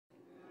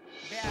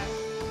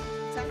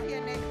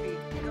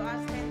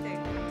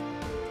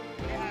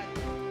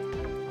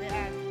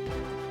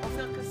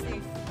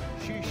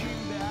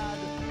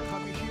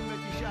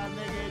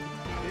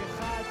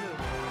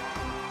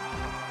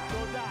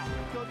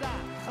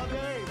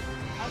חברים,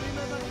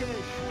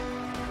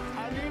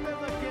 אני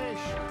מבקש,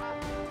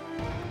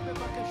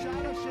 בבקשה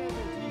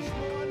לשבת,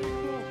 לשמור על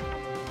איפוק.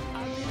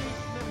 אני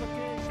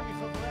מבקש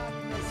מחברי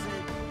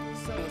הכנסת,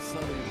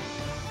 שרים.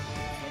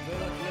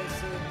 חבר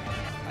הכנסת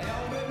היה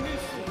אומר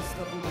מישהו,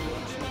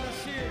 עומדים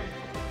אנשים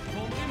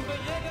ואומרים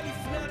ברגע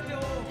לפני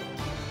הטרור.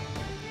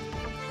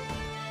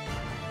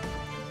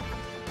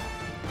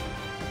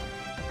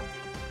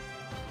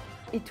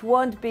 It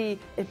won't be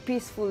a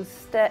peaceful,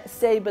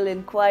 stable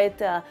and quiet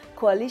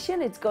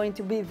coalition. It's going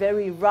to be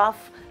very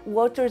rough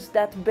waters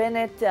that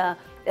Bennett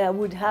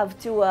would have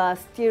to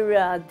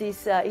steer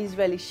this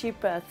Israeli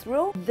ship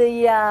through.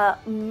 The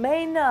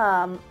main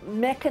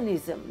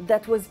mechanism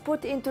that was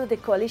put into the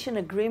coalition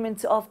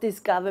agreements of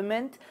this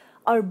government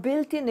are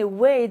built in a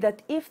way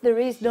that if there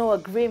is no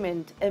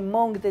agreement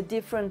among the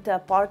different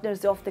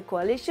partners of the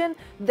coalition,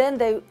 then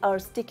they are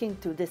sticking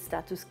to the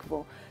status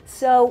quo.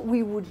 So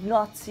we would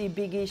not see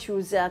big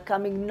issues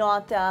coming,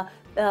 not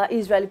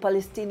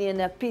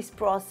Israeli-Palestinian peace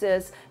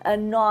process,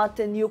 not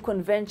a new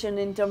convention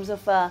in terms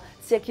of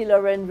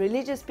secular and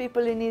religious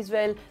people in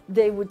Israel.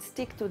 They would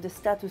stick to the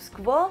status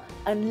quo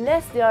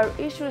unless there are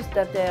issues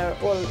that they are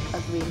all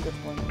agreeing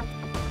upon.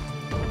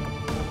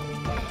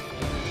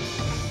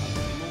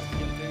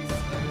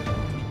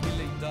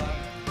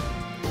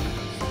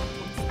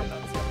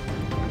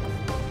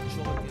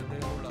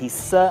 He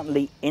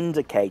certainly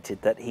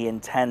indicated that he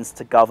intends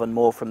to govern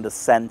more from the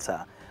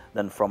center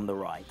than from the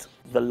right.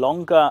 The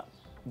longer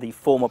the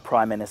former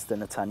Prime Minister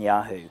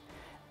Netanyahu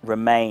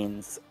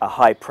remains a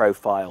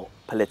high-profile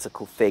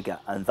political figure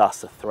and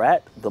thus a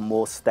threat, the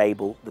more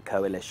stable the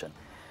coalition.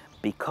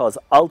 Because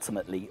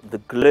ultimately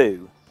the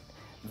glue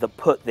that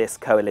put this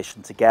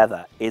coalition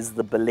together is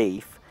the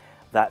belief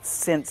that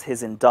since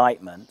his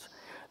indictment,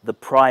 the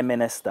Prime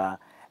Minister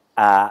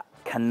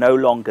can no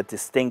longer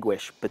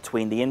distinguish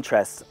between the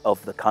interests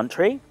of the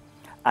country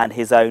and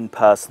his own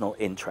personal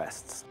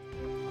interests.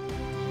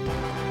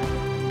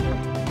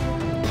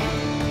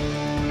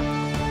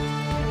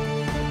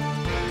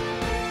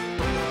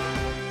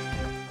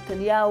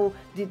 Netanyahu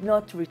did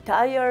not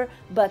retire,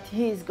 but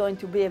he is going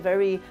to be a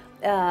very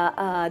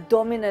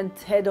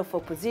dominant head of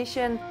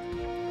opposition.